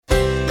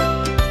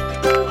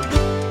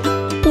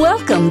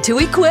Welcome to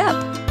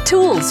Equip,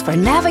 tools for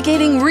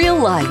navigating real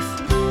life.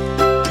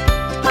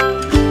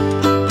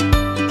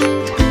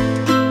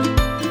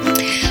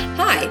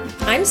 Hi,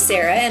 I'm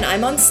Sarah and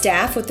I'm on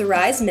staff with the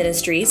Rise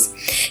Ministries.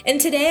 And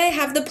today I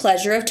have the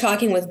pleasure of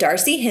talking with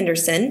Darcy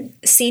Henderson,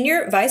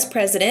 Senior Vice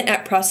President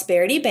at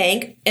Prosperity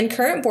Bank and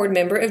current board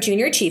member of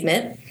Junior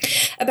Achievement,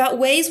 about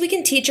ways we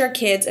can teach our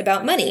kids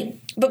about money.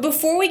 But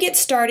before we get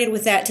started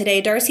with that today,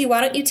 Darcy,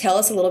 why don't you tell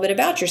us a little bit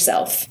about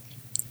yourself?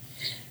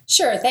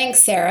 Sure.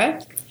 Thanks,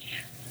 Sarah.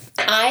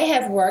 I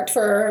have worked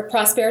for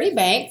Prosperity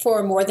Bank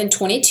for more than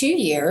 22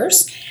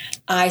 years.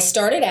 I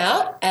started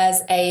out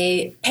as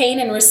a paying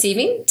and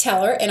receiving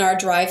teller in our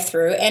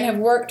drive-thru and have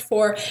worked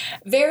for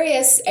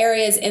various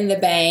areas in the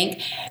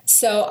bank.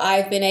 So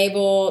I've been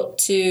able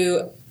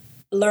to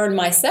learn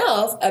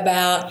myself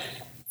about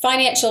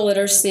financial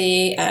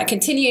literacy,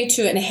 continue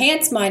to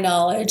enhance my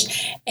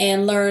knowledge,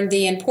 and learn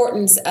the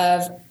importance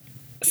of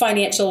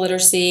financial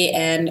literacy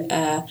and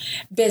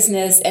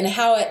business and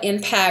how it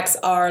impacts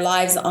our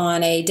lives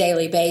on a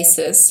daily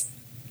basis.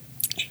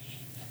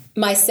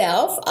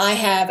 Myself, I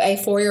have a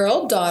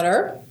 4-year-old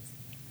daughter,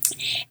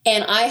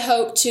 and I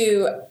hope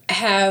to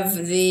have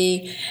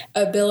the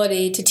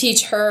ability to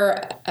teach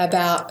her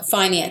about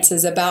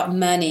finances, about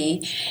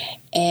money,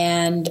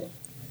 and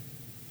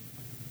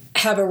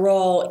have a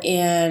role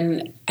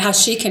in how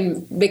she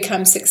can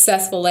become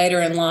successful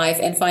later in life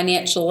and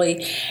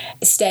financially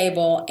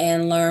stable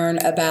and learn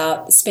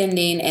about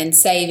spending and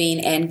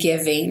saving and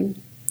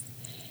giving.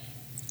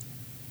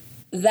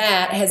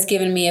 That has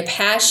given me a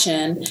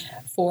passion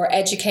for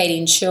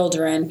educating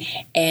children,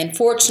 and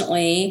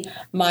fortunately,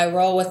 my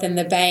role within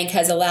the bank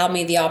has allowed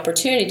me the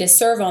opportunity to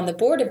serve on the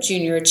board of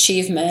Junior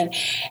Achievement.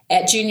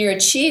 At Junior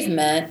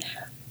Achievement,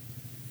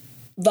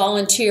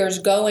 volunteers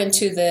go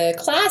into the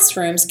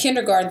classrooms,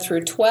 kindergarten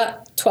through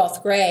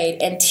 12th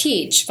grade, and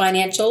teach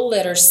financial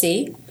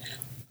literacy,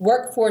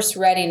 workforce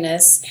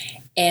readiness,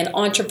 and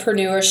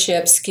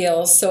entrepreneurship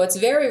skills. So it's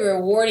very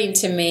rewarding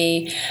to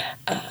me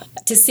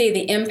to see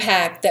the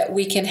impact that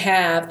we can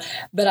have.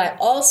 But I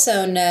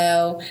also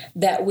know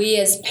that we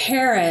as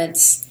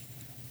parents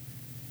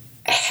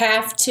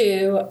have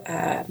to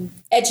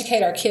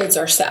educate our kids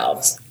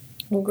ourselves.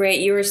 Well, great.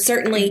 You are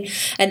certainly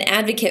an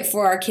advocate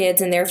for our kids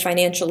and their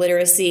financial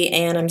literacy,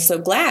 and I'm so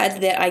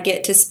glad that I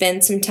get to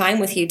spend some time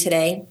with you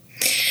today.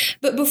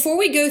 But before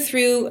we go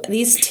through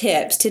these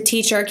tips to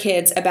teach our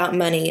kids about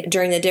money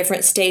during the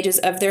different stages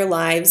of their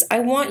lives, I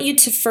want you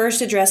to first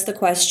address the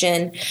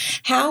question,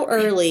 how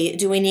early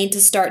do we need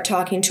to start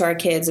talking to our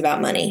kids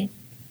about money?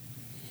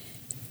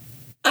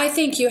 I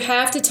think you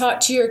have to talk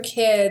to your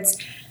kids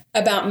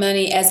about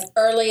money as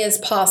early as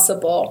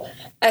possible,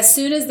 as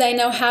soon as they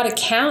know how to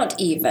count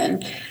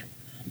even.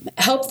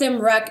 Help them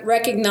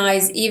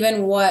recognize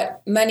even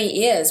what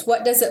money is.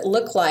 What does it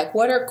look like?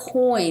 What are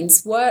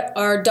coins? What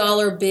are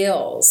dollar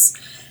bills?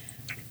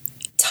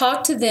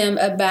 Talk to them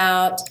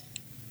about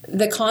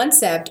the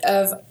concept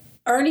of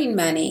earning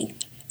money,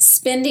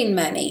 spending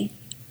money.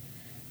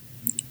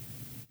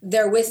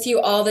 They're with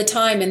you all the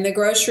time in the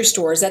grocery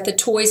stores, at the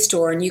toy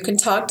store, and you can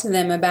talk to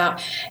them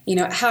about,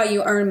 how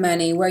you earn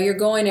money, where you're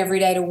going every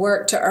day to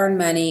work to earn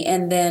money,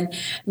 and then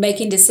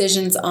making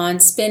decisions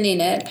on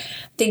spending it. I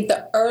think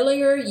the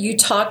earlier you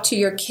talk to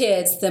your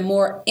kids, the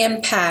more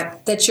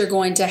impact that you're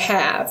going to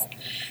have.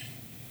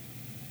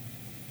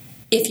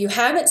 If you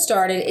haven't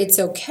started, it's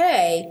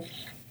okay,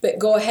 but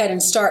go ahead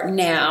and start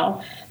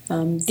now.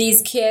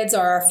 These kids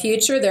are our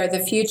future. They're the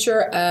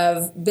future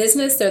of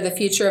business. They're the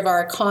future of our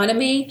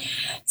economy.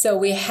 So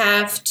we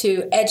have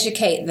to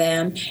educate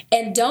them.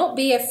 And don't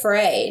be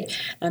afraid.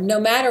 No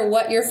matter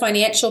what your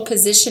financial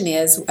position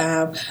is,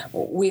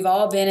 we've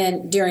all been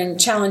in during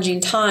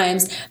challenging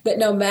times, but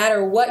no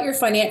matter what your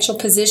financial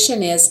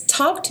position is,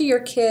 talk to your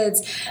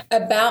kids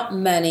about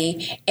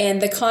money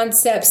and the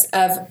concepts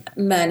of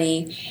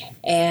money,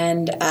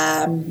 and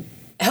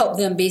help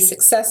them be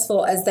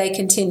successful as they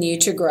continue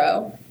to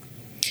grow.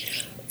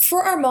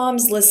 For our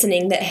moms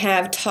listening that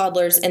have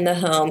toddlers in the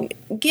home,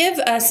 give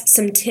us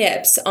some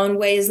tips on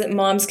ways that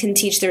moms can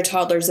teach their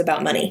toddlers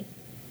about money.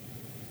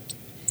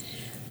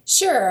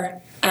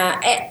 Sure.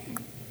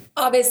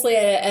 Obviously,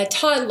 a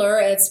toddler,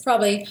 it's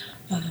probably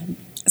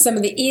some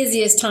of the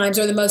easiest times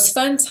or the most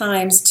fun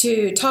times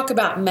to talk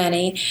about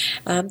money.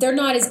 They're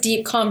not as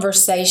deep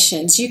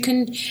conversations. You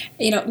can,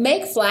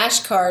 make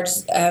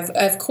flashcards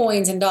of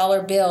coins and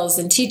dollar bills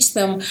and teach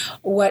them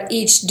what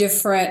each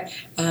different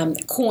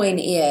coin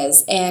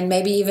is and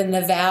maybe even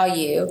the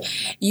value.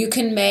 You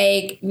can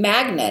make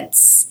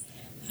magnets.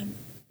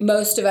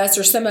 Most of us,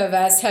 or some of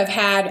us, have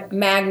had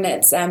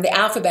magnets, the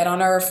alphabet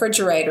on our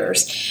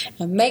refrigerators.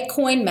 Make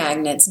coin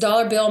magnets,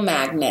 dollar bill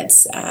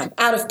magnets,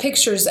 out of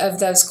pictures of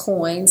those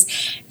coins,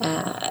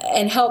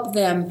 and help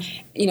them,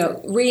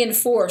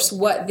 reinforce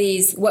what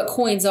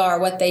coins are,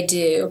 what they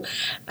do.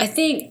 I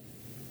think,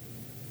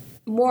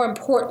 more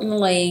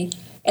importantly,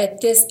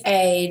 at this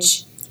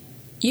age,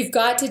 you've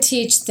got to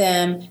teach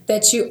them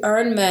that you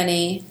earn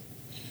money,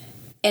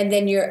 and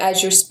then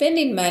as you're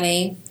spending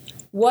money,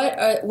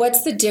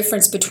 what's the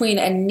difference between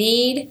a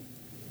need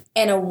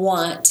and a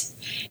want.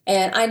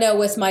 And I know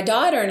with my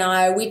daughter and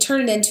I, we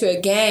turn it into a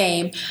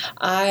game.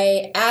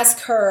 I ask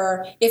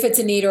her if it's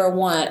a need or a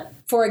want.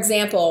 For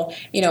example,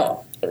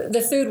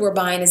 the food we're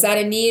buying, is that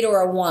a need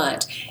or a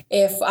want?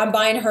 If I'm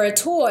buying her a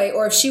toy,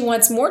 or if she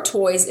wants more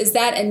toys, is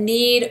that a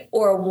need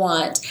or a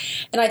want?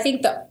 And I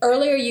think the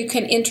earlier you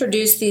can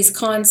introduce these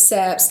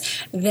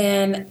concepts,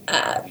 then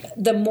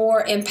the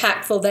more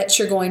impactful that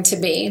you're going to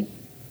be.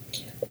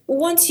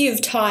 Once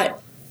you've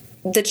taught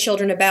the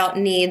children about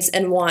needs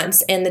and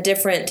wants and the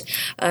different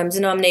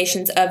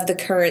denominations of the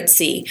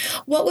currency,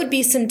 what would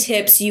be some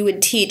tips you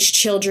would teach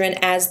children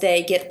as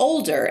they get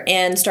older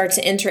and start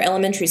to enter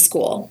elementary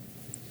school?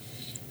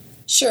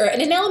 Sure.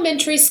 And in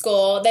elementary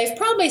school, they've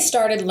probably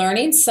started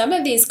learning some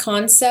of these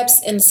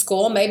concepts in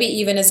school, maybe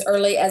even as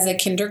early as a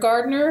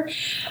kindergartner.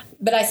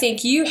 But I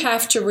think you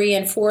have to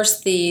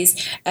reinforce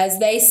these as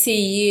they see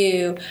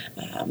you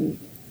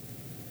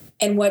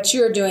and what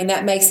you're doing.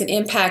 That makes an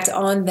impact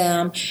on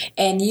them.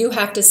 And you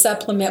have to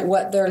supplement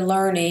what they're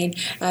learning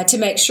to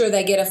make sure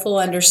they get a full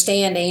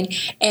understanding.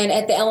 And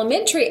at the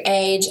elementary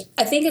age,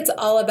 I think it's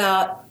all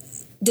about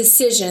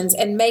decisions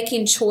and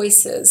making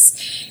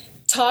choices.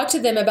 Talk to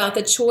them about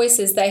the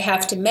choices they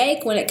have to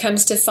make when it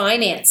comes to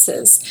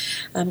finances.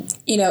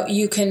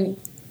 You can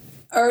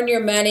earn your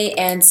money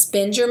and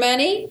spend your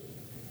money.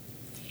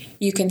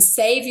 You can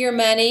save your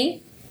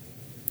money.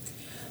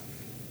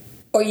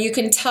 Or you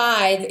can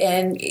tithe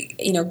and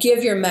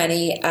give your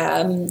money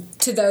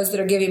to those that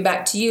are giving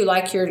back to you,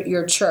 like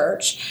your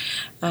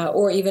church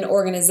or even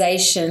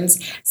organizations.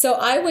 So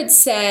I would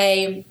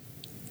say,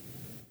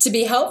 to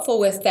be helpful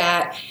with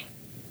that,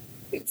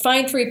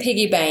 find 3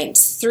 piggy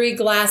banks, 3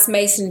 glass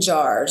mason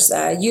jars,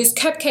 use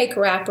cupcake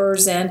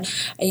wrappers and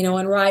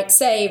write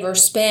save or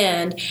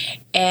spend.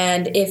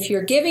 And if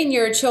you're giving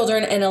your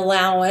children an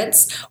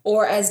allowance,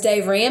 or as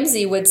Dave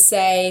Ramsey would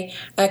say,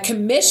 a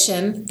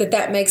commission,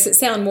 that makes it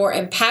sound more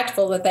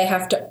impactful that they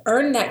have to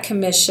earn that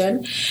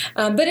commission.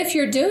 But if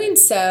you're doing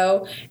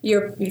so,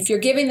 if you're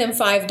giving them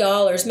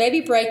 $5, maybe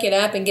break it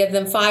up and give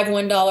them 5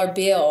 $1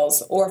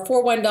 bills, or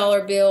 4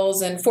 $1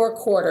 bills and 4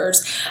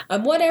 quarters,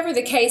 whatever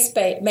the case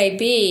may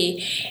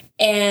be,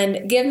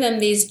 and give them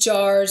these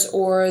jars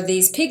or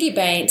these piggy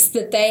banks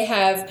that they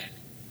have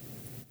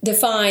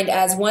defined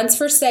as one's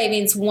for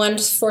savings,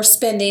 one's for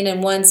spending,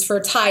 and one's for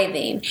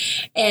tithing.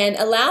 And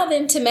allow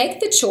them to make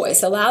the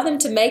choice. Allow them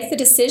to make the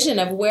decision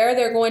of where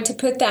they're going to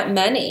put that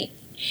money.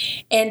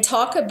 And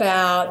talk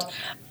about,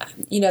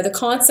 the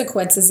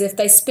consequences if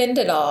they spend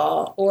it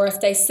all or if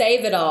they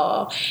save it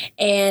all,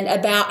 and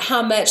about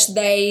how much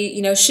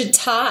they, should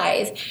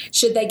tithe.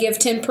 Should they give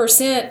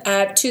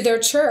 10% to their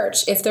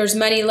church? If there's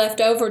money left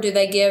over, do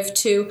they give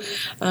to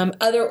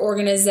other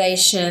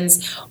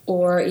organizations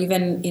or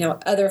even,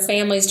 other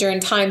families during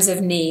times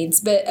of needs?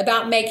 But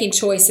about making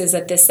choices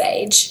at this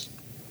age.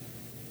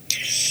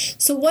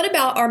 So what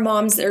about our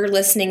moms that are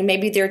listening?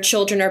 Maybe their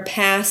children are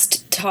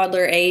past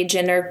toddler age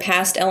and are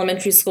past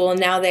elementary school, and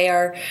now they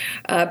are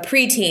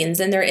preteens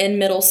and they're in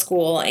middle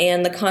school,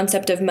 and the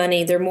concept of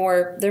money, they're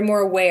more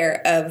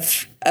aware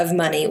of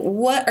money.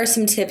 What are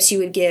some tips you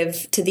would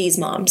give to these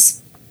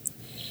moms?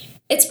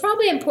 It's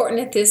probably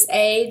important at this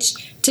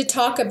age to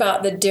talk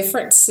about the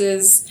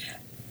differences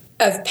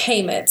of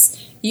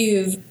payments.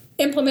 You've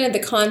implemented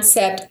the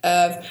concept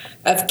of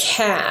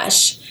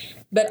cash,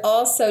 but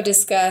also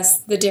discuss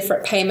the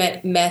different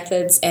payment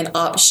methods and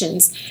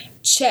options: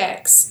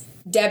 checks,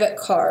 debit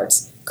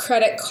cards,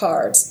 credit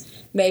cards,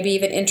 maybe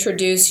even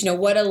introduce,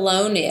 what a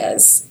loan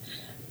is.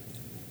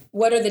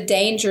 What are the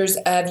dangers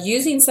of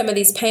using some of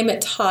these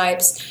payment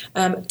types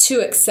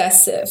too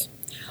excessive?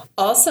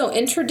 Also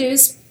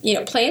introduce,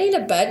 planning a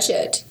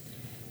budget.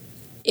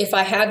 If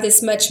I have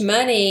this much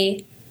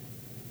money,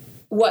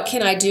 what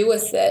can I do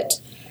with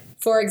it?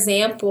 For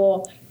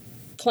example,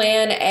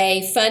 plan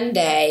a fun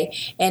day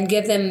and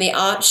give them the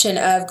option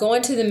of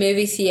going to the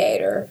movie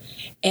theater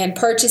and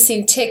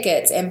purchasing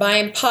tickets and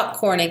buying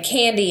popcorn and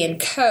candy and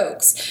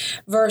Cokes,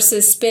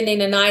 versus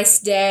spending a nice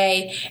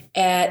day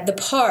at the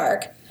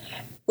park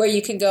where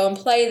you can go and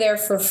play there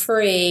for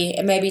free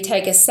and maybe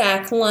take a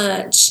sack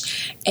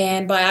lunch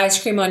and buy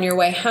ice cream on your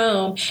way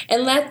home,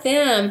 and let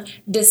them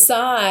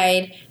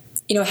decide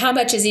how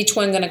much is each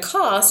one going to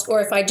cost?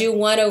 Or if I do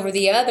one over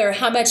the other,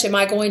 how much am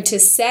I going to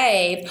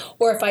save?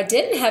 Or if I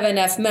didn't have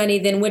enough money,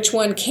 then which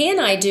one can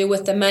I do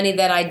with the money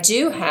that I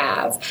do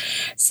have?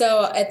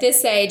 So at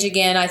this age,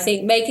 again, I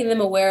think making them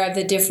aware of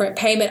the different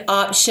payment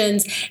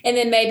options, and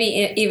then maybe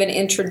even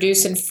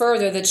introduce and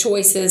further the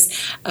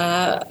choices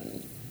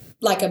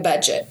like a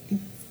budget.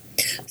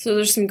 So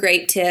there's some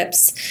great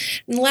tips.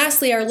 And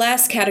lastly, our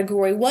last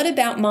category, what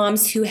about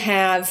moms who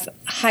have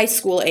high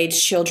school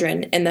age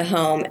children in the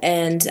home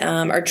and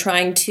are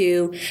trying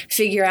to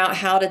figure out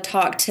how to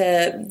talk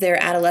to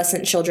their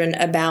adolescent children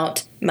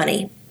about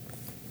money?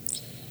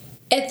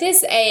 At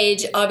this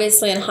age,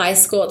 obviously in high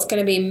school, it's going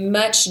to be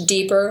much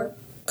deeper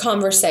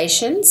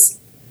conversations.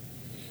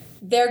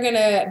 They're going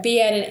to be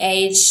at an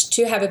age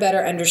to have a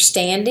better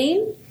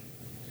understanding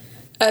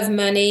of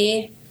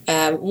money,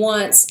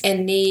 wants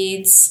and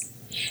needs,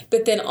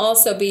 but then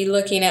also be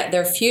looking at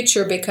their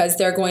future because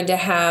they're going to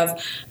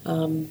have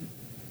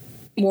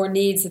more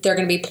needs that they're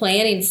going to be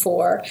planning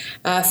for.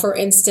 For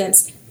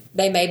instance,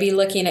 they may be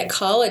looking at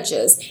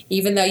colleges,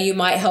 even though you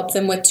might help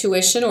them with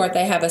tuition, or if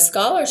they have a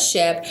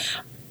scholarship,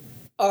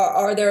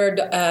 are there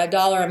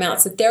dollar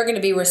amounts that they're going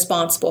to be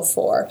responsible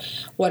for?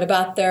 What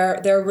about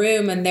their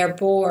room and their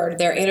board,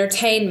 their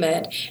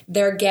entertainment,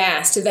 their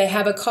gas? Do they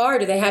have a car?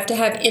 Do they have to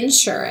have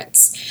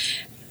insurance?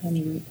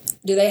 Do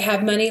they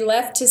have money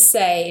left to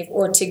save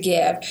or to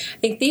give? I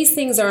think these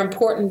things are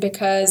important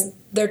because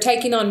they're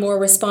taking on more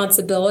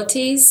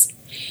responsibilities.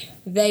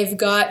 They've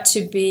got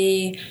to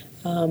be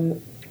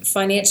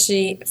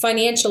financially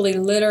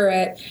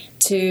literate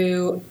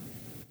to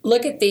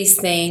look at these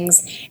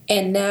things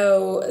and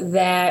know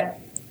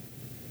that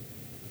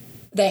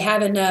they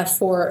have enough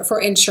for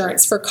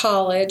insurance, for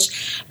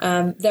college.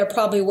 They're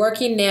probably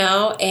working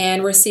now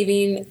and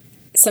receiving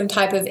some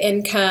type of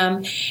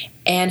income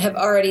and have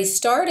already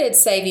started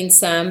saving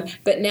some,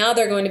 but now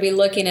they're going to be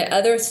looking at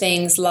other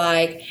things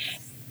like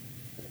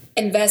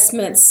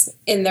investments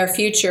in their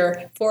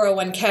future,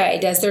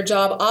 401k. Does their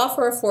job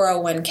offer a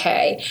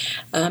 401k?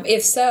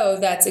 If so,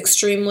 that's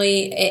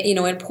extremely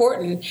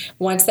important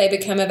once they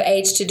become of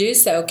age to do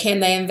so.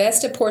 Can they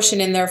invest a portion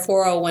in their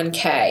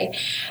 401k?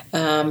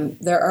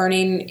 They're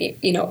earning,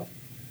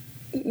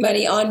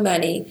 money on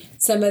money.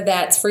 Some of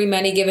that's free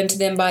money given to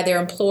them by their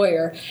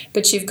employer.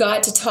 But you've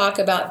got to talk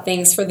about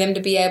things for them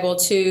to be able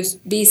to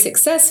be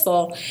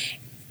successful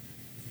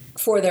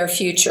for their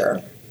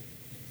future.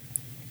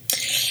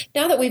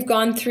 Now that we've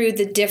gone through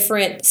the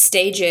different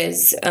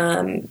stages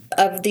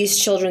of these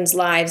children's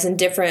lives and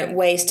different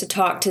ways to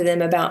talk to them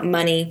about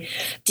money,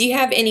 do you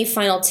have any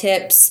final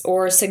tips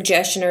or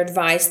suggestion or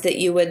advice that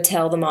you would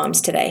tell the moms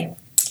today?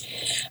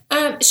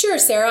 Sure,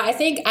 Sarah. I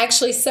think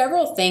actually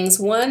several things.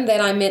 One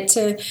that I meant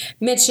to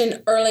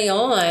mention early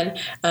on,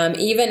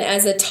 even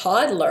as a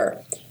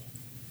toddler,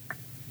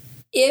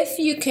 if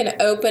you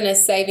can open a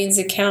savings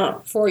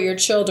account for your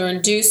children,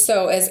 do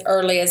so as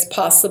early as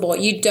possible.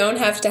 You don't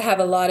have to have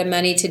a lot of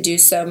money to do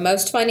so.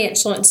 Most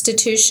financial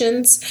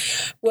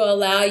institutions will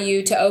allow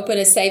you to open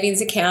a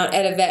savings account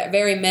at a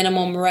very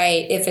minimum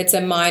rate if it's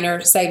a minor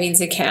savings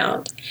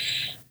account.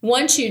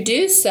 Once you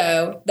do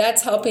so,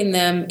 that's helping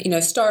them,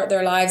 start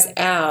their lives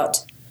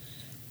out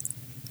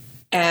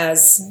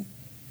as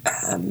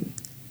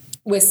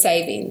with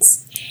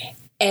savings.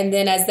 And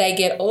then as they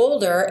get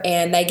older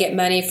and they get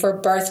money for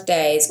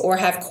birthdays or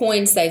have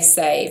coins they've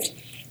saved,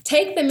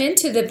 take them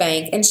into the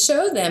bank and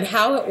show them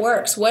how it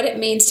works, what it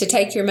means to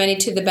take your money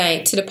to the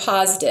bank, to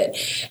deposit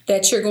it,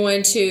 that you're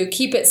going to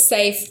keep it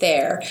safe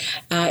there.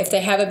 If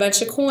they have a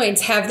bunch of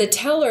coins, have the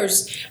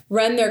tellers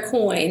run their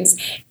coins.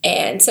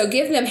 And so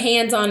give them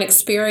hands-on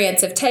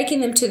experience of taking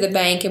them to the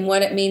bank and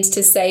what it means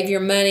to save your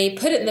money,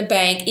 put it in the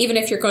bank, even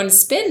if you're going to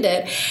spend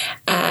it,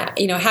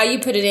 how you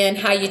put it in,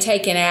 how you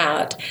take it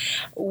out.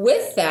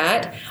 With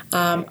that,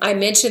 I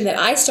mentioned that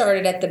I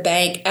started at the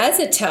bank as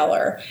a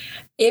teller.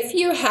 If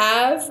you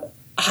have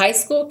high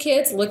school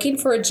kids looking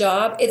for a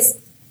job, it's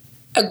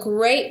a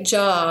great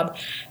job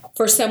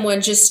for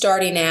someone just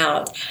starting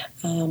out.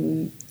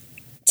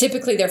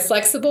 Typically, they're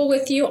flexible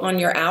with you on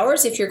your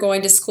hours if you're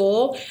going to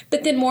school,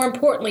 but then more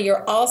importantly,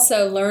 you're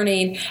also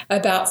learning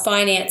about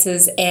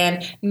finances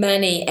and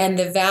money and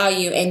the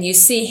value, and you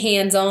see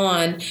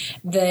hands-on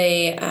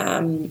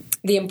the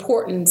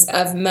importance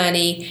of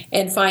money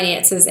and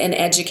finances and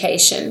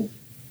education.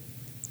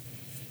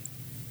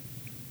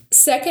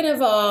 Second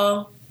of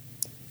all,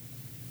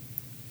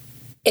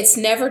 it's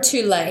never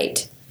too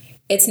late.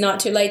 It's not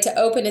too late to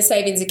open a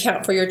savings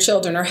account for your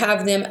children or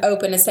have them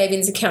open a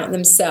savings account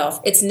themselves.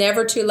 It's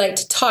never too late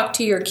to talk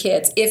to your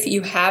kids. If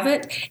you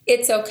haven't,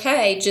 it's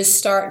okay. Just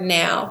start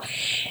now.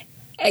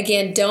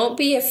 Again, don't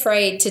be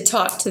afraid to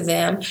talk to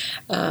them,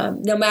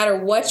 no matter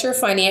what your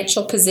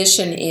financial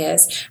position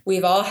is.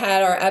 We've all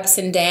had our ups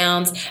and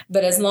downs,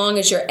 but as long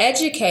as you're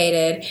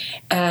educated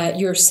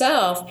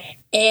yourself,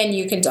 and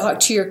you can talk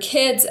to your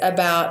kids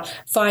about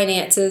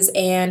finances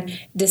and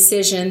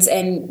decisions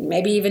and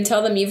maybe even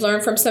tell them you've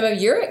learned from some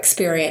of your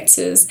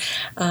experiences.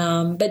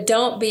 But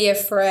don't be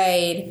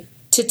afraid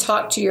to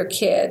talk to your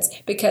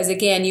kids because,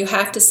 again, you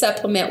have to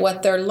supplement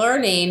what they're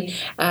learning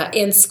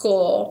in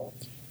school.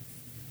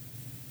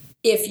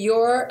 If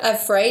you're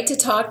afraid to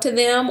talk to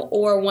them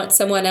or want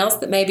someone else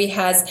that maybe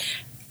has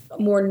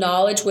more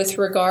knowledge with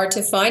regard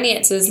to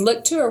finances,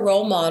 look to a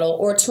role model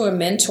or to a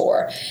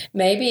mentor.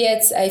 Maybe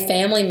it's a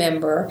family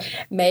member.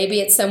 Maybe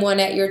it's someone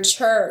at your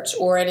church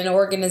or in an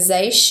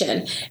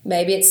organization.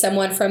 Maybe it's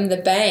someone from the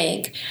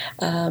bank.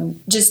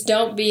 Just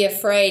don't be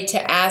afraid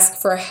to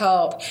ask for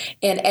help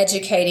in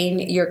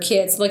educating your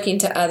kids, looking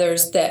to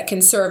others that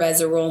can serve as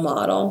a role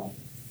model.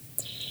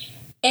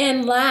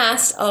 And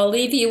last, I'll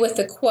leave you with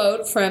a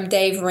quote from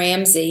Dave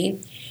Ramsey.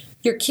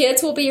 Your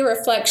kids will be a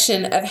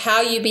reflection of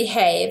how you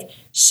behave.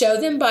 Show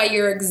them by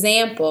your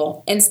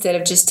example instead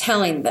of just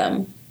telling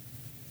them.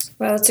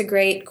 Well, it's a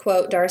great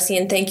quote, Darcy,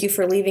 and thank you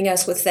for leaving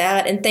us with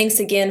that. And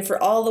thanks again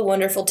for all the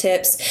wonderful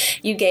tips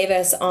you gave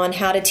us on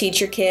how to teach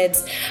your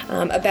kids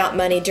about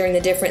money during the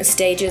different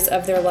stages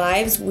of their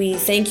lives. We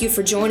thank you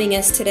for joining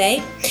us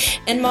today.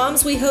 And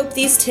moms, we hope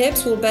these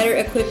tips will better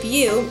equip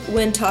you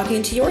when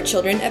talking to your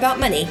children about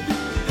money.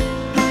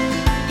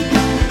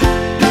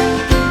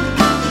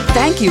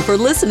 Thank you for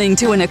listening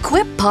to an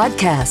Equip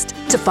podcast.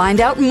 To find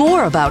out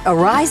more about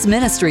Arise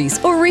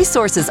Ministries or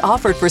resources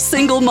offered for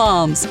single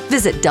moms,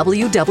 visit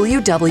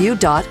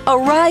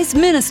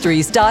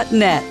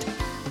www.ariseministries.net.